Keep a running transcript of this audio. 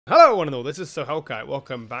Hello one and all, this is Sir Hellkite.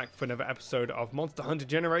 Welcome back for another episode of Monster Hunter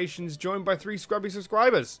Generations, joined by 3 scrubby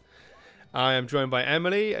subscribers. I am joined by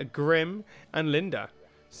Emily, Grim, and Linda.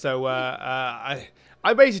 So, I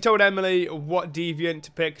basically told Emily what deviant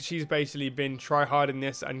to pick. She's basically been try-harding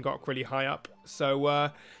this and got really high up. So, I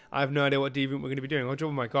have no idea what deviant we're going to be doing.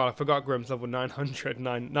 Oh my god, I forgot Grim's level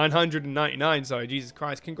 999, sorry, Jesus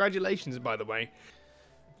Christ. Congratulations, by the way.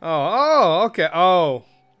 Okay,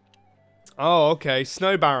 Oh, okay.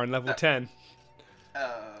 SNOWBARON level 10.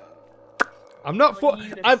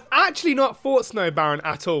 I've actually not fought SNOWBARON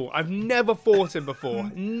at all. I've never fought him before.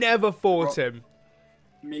 Never fought him.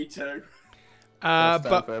 Me too.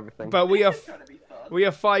 But we are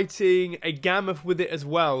fighting a Gammoth with it as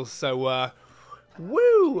well. So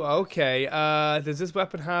woo. Okay. Does this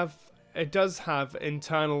weapon have? It does have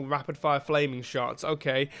internal rapid fire flaming shots.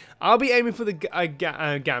 Okay. I'll be aiming for the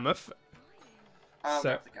Gammoth.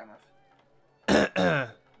 The Gammoth.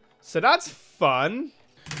 So that's fun.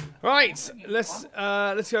 Right, let's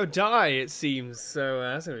go die, it seems. So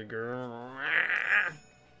that's gonna be great.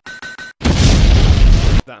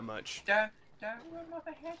 That much. Don't run off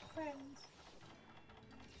ahead, friends.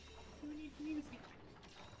 We need music.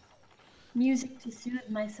 Music to soothe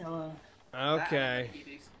my soul. Okay.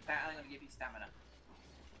 That'll give you stamina.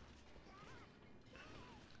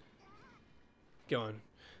 Go on.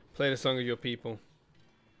 Play the song of your people.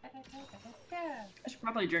 I should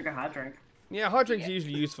probably drink a hot drink. Yeah, hot drinks are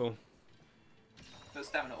usually useful. But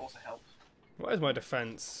stamina also helps. What is my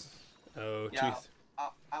defense? Oh, Yeah,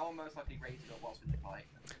 I'll almost likely raise it up whilst we fight.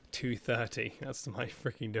 230. That's my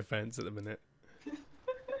freaking defense at the minute.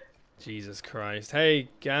 Jesus Christ. Hey,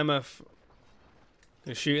 Gammoth.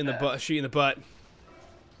 Shoot in the butt. Shoot in the butt.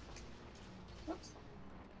 Whoops.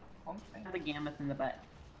 I have a Gammoth in the butt.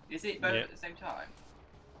 Is it both at the same time?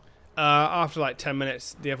 After like 10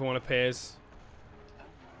 minutes, the other one appears.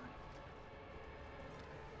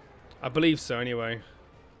 I believe so, anyway.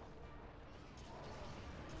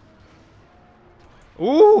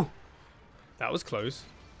 Ooh! That was close.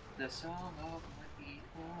 The song of my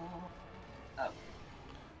people. Oh.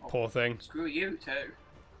 Poor thing. Screw you too.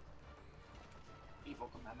 Evil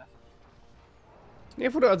Mammoth. Yeah,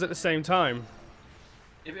 I thought it was at the same time.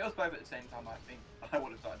 If it was both at the same time, I think I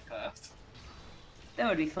would have died first. That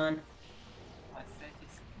would be fun.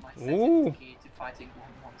 My Ooh. is key to fighting one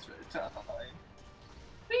monster at a time.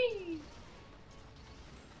 Whee!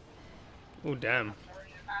 Oh, damn.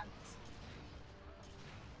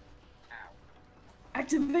 Ow.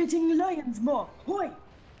 Activating Lion's Maw. Hoi!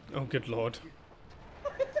 Oh, good lord.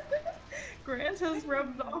 Grant has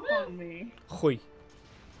rubbed off on me. Hui.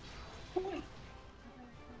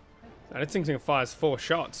 That thing fires 4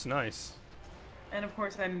 shots. Nice. And of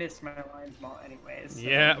course I missed my Lion's Maw anyways. So.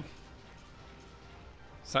 Yeah.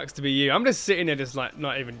 Sucks to be you. I'm just sitting there just like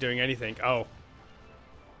not even doing anything. Oh.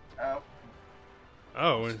 Oh.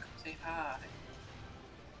 Oh. Say hi.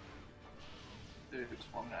 Oops,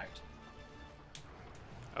 wrong note.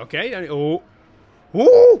 Okay. Oh.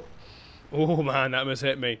 Ooh. Oh man, that almost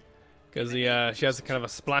hit me. Because she has a kind of a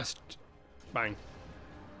splash bang.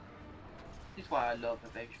 This is why I love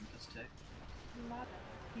Evasion Plus 2.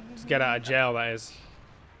 Just get out of jail, that is.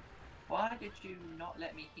 Why did you not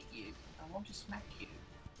let me hit you? I want to smack you.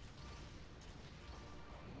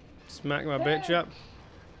 Smack my bitch up.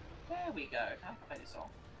 There we go. Now play this song.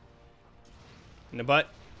 In the butt.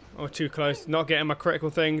 Oh, too close. Not getting my critical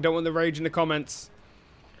thing. Don't want the rage in the comments.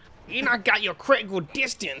 You not got your critical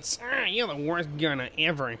distance. Ah, you're the worst gunner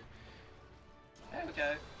ever. There we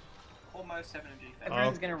go. Almost 700 defense.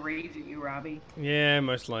 Everyone's gonna rage at you, Robbie. Yeah,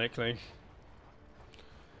 most likely.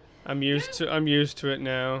 I'm used to it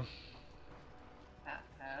now. I'm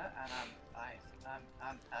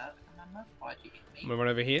not fighting me. I'm run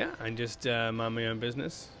over here and just mind my own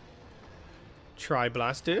business. Try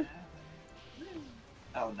blaster.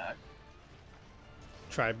 Oh no.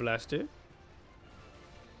 Try blaster.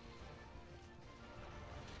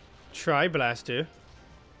 Try blaster.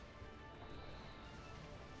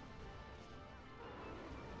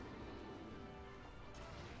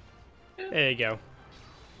 There you go.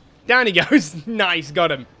 Down he goes. Nice,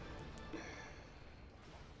 got him.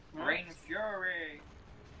 Rain of Fury.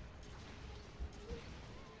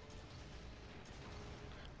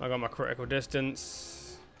 I got my critical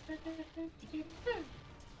distance.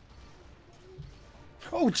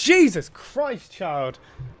 Oh, Jesus Christ, child.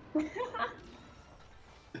 I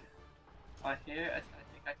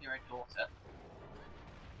think I hear a daughter.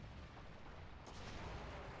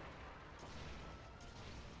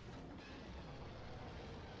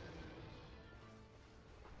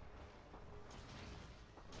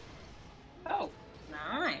 Oh,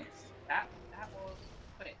 Nice. that was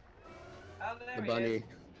quick. there The he bunny. is.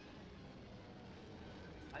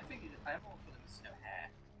 I think I have all for them snow hair.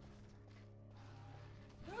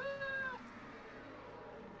 Ah!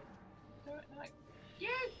 Do it like you.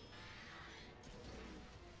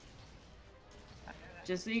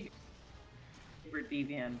 Just so you for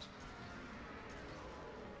deviant.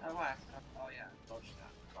 Oh, wow. Oh, yeah. Dodge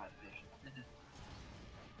that. Right vision.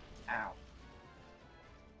 Ow.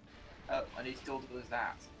 Oh, and he still does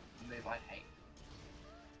that. A move I hate.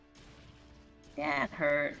 That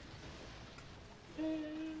hurt.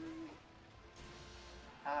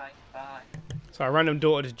 Hi, bye. So a random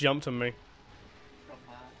daughter just jumped on me. From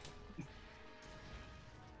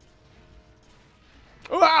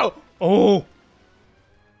Wow! Oh!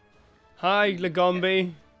 Hi,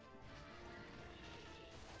 Lagombi.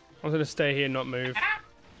 I'm gonna stay here and not move.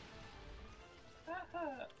 that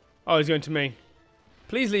hurt. Oh, he's going to me.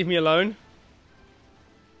 Please leave me alone.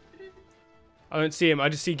 I don't see him. I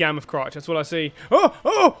just see Gammoth crotch. That's all I see. Oh!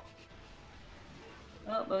 Oh!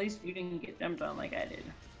 Well, at least you didn't get jumped on like I did.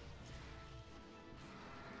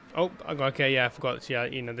 Oh, okay, yeah, I forgot. Yeah,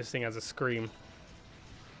 you know, this thing has a scream.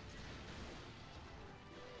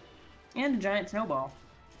 And a giant snowball.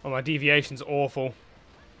 Oh, my deviation's awful.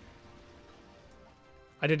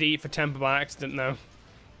 I did eat for temper by accident, though.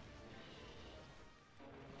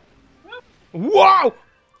 Whoa!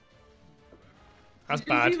 That's Did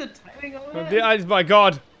you bad. see the timing on Oh, that? my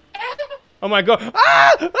god. Oh my god.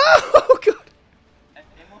 Ah! Oh god.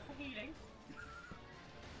 More for healing.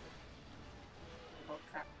 Oh,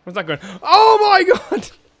 crap. What's that going? Oh my god.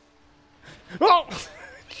 Oh!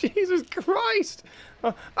 Jesus Christ.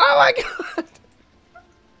 Oh my god.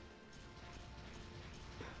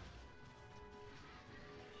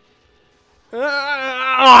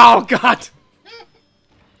 Oh god.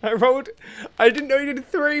 I didn't know you did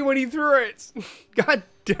 3 when he threw it. God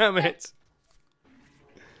damn it.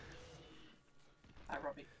 Hi,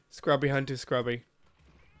 Robbie. Scrubby Hunter Scrubby.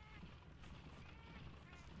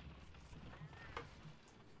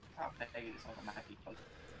 Can't play this on the Maggie plug.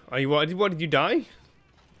 Are you what did you die?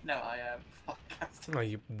 No, I podcast. Oh,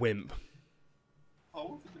 you wimp. I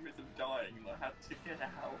was in the middle of dying and I had to get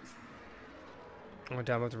out. Oh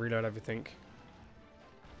damn, I have to reload everything.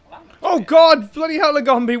 Well, that Oh was god, bloody hell,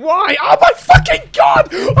 Lagombi, why? Oh my fucking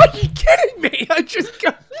god! Are you kidding me? I just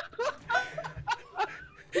got...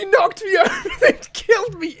 He knocked me over and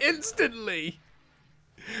killed me instantly.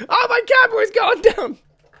 Oh, my camera's gone down.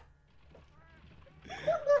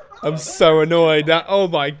 I'm so annoyed. Oh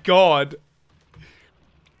my god.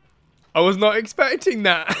 I was not expecting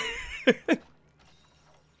that.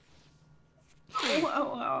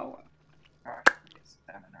 Oh. Alright, it's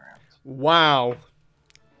spamming around. Wow.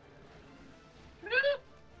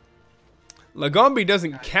 Lagombi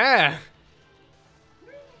doesn't care.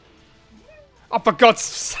 Oh, for God's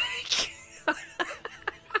sake.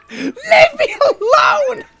 Leave me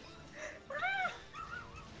alone.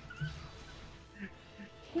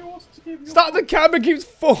 Who wants to give you Stop, the camera keeps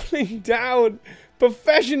falling down.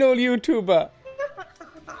 Professional YouTuber.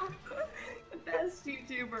 The best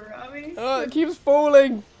YouTuber, Robbie. Oh, it keeps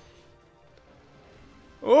falling.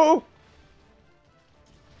 Oh.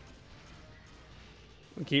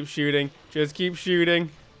 Keep shooting. Just keep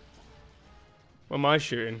shooting. What am I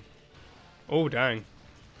shooting? Oh, dang.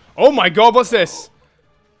 Oh my god, what's this?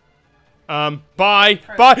 Bye. Bye.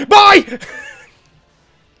 Bye!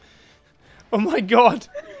 Oh my god.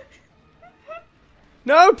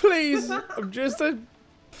 No, please. I'm just a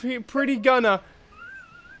pretty gunner.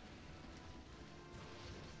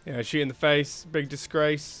 Yeah, shoot in the face. Big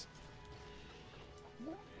disgrace.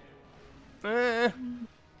 You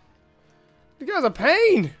guys are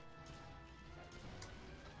pain.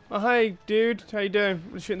 Oh, hey, dude. How you doing?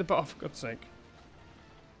 I'm shooting the butt off, for God's sake.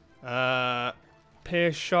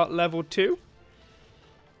 Pierce shot level 2.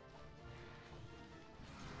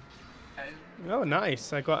 Oh,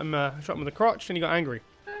 nice. I got him, shot him with the crotch and he got angry.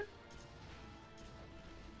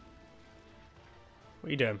 What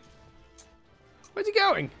are you doing? Where's he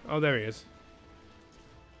going? Oh, there he is.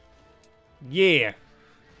 Yeah.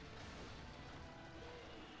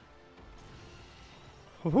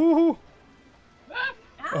 Woohoo.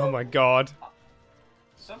 Oh my god.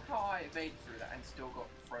 Somehow I evaded through that and still got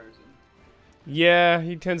frozen. Yeah,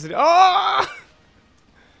 he tends to. Oh!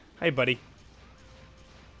 Hey, buddy.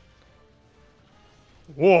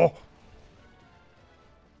 Whoa.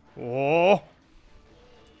 Whoa.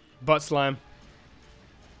 Butt slime.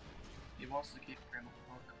 He wants to keep Grim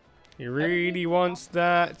on. He really wants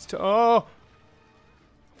that. Oh!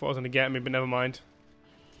 Thought I was gonna get me, but never mind.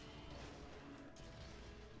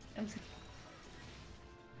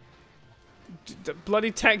 The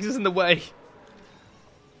bloody text is in the way.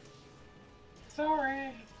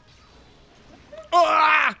 sorry.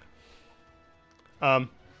 Ah!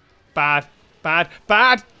 Bad.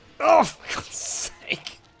 Oh, for God's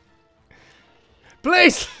sake.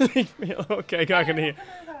 Please leave me alone. Okay, I can heal.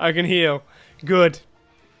 I can heal. Good.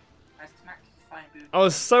 I smacked his fine boot. I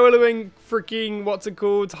was soloing freaking, what's it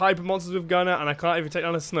called? Hyper Monsters with Gunner, and I can't even take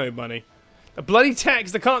down a snow bunny. A bloody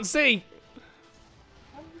text, I can't see.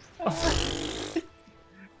 I'm sorry.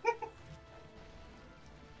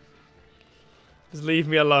 Just leave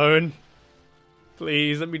me alone.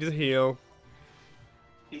 Please, let me just heal.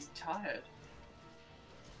 He's tired.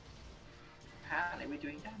 Apparently we're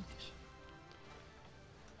doing damage.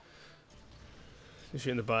 Just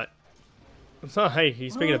shoot in the butt. So, hey,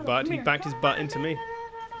 he's speaking of butt, he backed his butt into me.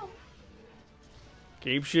 No.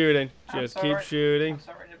 Keep shooting. Just keep shooting. I'm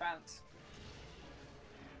sorry in advance.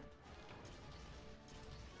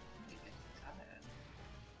 He's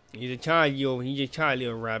getting tired. He's a child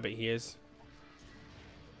little rabbit, he is.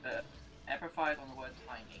 Amplified on the word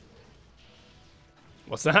tiny.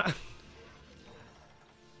 What's that?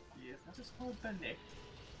 He is not a small bunny.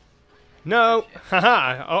 No!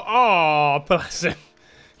 Haha! Oh, bless him.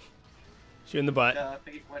 Shoot in the butt. I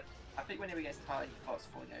think whenever he gets tired, he starts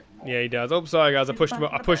falling over more. Yeah, he does. Oh, sorry, guys. I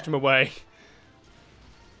pushed him away.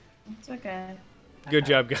 It's okay. Good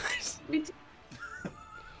job, guys.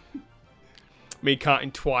 Me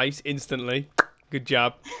carting twice, instantly. Good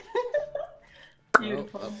job.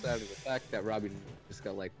 Beautiful. Well, outside of the fact that Robbie just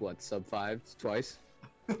got like what, sub-5 twice.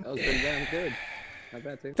 That was pretty damn good. Not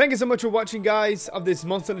bad too. Thank you so much for watching, guys, of this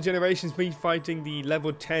Monster Hunter Generations, me fighting the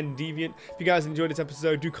level 10 Deviant. If you guys enjoyed this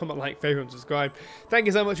episode, do comment, like, favorite, and subscribe. Thank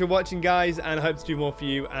you so much for watching, guys, and I hope to do more for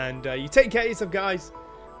you. And you take care of yourself, guys,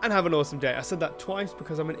 and have an awesome day. I said that twice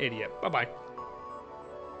because I'm an idiot. Bye-bye.